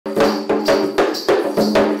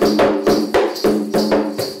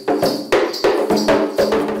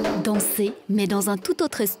mais dans un tout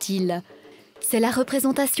autre style. C'est la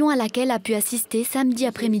représentation à laquelle a pu assister samedi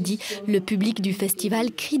après-midi le public du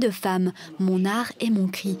festival Cri de Femme, mon art et mon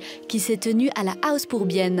cri, qui s'est tenu à la House pour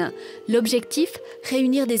Bienne. L'objectif,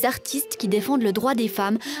 réunir des artistes qui défendent le droit des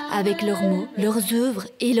femmes avec leurs mots, leurs œuvres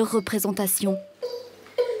et leurs représentations.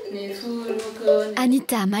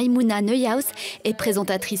 Anita Maïmouna Neuhaus est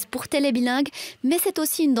présentatrice pour Télé Bilingue, mais c'est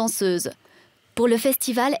aussi une danseuse. Pour le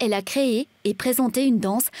festival, elle a créé et présenté une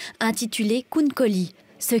danse intitulée Kunkoli,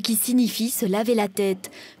 ce qui signifie se laver la tête,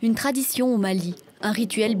 une tradition au Mali, un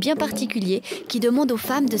rituel bien particulier qui demande aux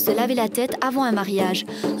femmes de se laver la tête avant un mariage,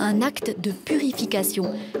 un acte de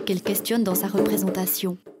purification qu'elle questionne dans sa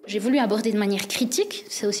représentation. J'ai voulu aborder de manière critique,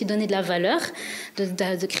 c'est aussi donner de la valeur,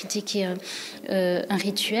 de critiquer un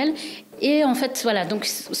rituel. Et en fait, voilà, donc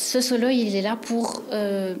ce solo, il est là pour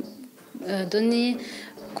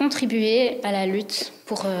contribuer à la lutte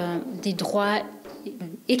pour des droits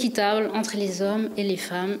équitables entre les hommes et les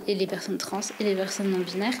femmes et les personnes trans et les personnes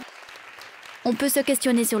non-binaires. On peut se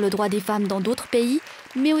questionner sur le droit des femmes dans d'autres pays,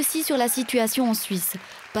 mais aussi sur la situation en Suisse,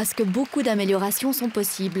 parce que beaucoup d'améliorations sont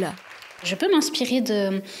possibles. Je peux m'inspirer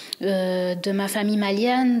de ma famille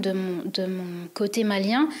malienne, de mon côté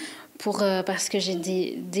malien, parce que j'ai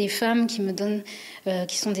des femmes qui me donnent,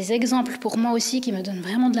 qui sont des exemples pour moi aussi, qui me donnent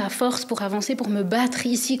vraiment de la force pour avancer, pour me battre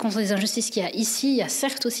ici contre les injustices qu'il y a ici. Il y a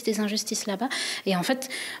certes aussi des injustices là-bas. Et en fait,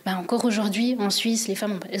 encore aujourd'hui, en Suisse, les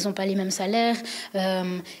femmes, elles n'ont pas les mêmes salaires.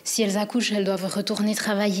 Si elles accouchent, elles doivent retourner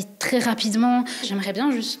travailler très rapidement. J'aimerais bien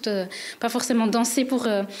juste, pas forcément danser pour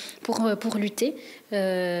lutter.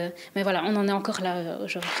 Mais voilà, on en est encore là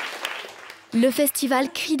aujourd'hui. Le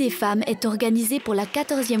festival Cri des Femmes est organisé pour la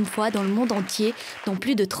 14e fois dans le monde entier, dans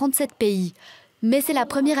plus de 37 pays. Mais c'est la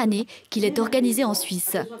première année qu'il est organisé en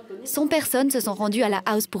Suisse. 100 personnes se sont rendues à la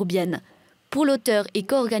House pour Bienne. Pour l'auteur et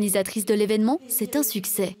co-organisatrice de l'événement, c'est un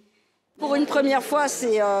succès. Pour une première fois,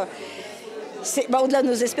 c'est au-delà de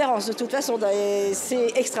nos espérances, de toute façon. C'est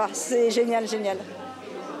extra, c'est génial, génial.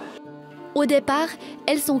 Au départ,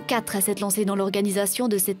 elles sont 4 à s'être lancées dans l'organisation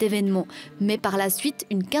de cet événement. Mais par la suite,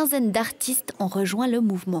 une quinzaine d'artistes ont rejoint le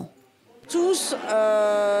mouvement. Tous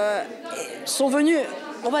sont venus,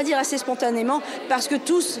 on va dire assez spontanément, parce que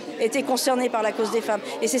tous étaient concernés par la cause des femmes.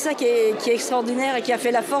 Et c'est ça qui est extraordinaire et qui a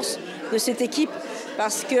fait la force de cette équipe,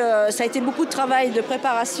 parce que ça a été beaucoup de travail, de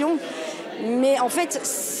préparation. Mais en fait,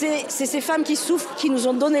 c'est ces femmes qui souffrent, qui nous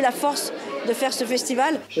ont donné la force de faire ce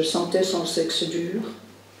festival. Je sentais son sexe dur,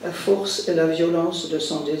 la force et la violence de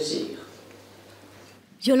son désir.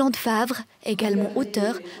 Yolande Favre, également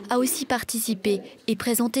auteure, a aussi participé et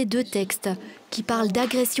présenté 2 textes qui parlent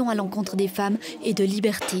d'agression à l'encontre des femmes et de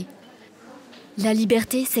liberté. La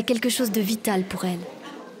liberté, c'est quelque chose de vital pour elle.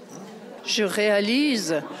 Je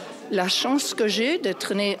réalise la chance que j'ai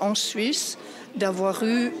d'être née en Suisse, d'avoir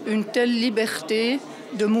eu une telle liberté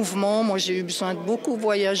de mouvement. Moi, j'ai eu besoin de beaucoup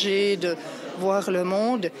voyager, de voir le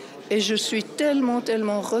monde. Et je suis tellement,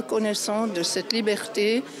 tellement reconnaissante de cette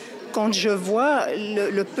liberté quand je vois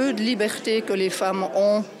le peu de liberté que les femmes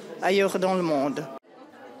ont ailleurs dans le monde.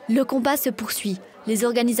 Le combat se poursuit. Les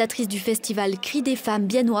organisatrices du festival Cri des Femmes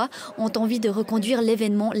biennois ont envie de reconduire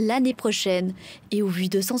l'événement l'année prochaine. Et au vu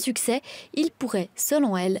de son succès, il pourrait,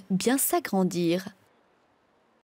 selon elles, bien s'agrandir.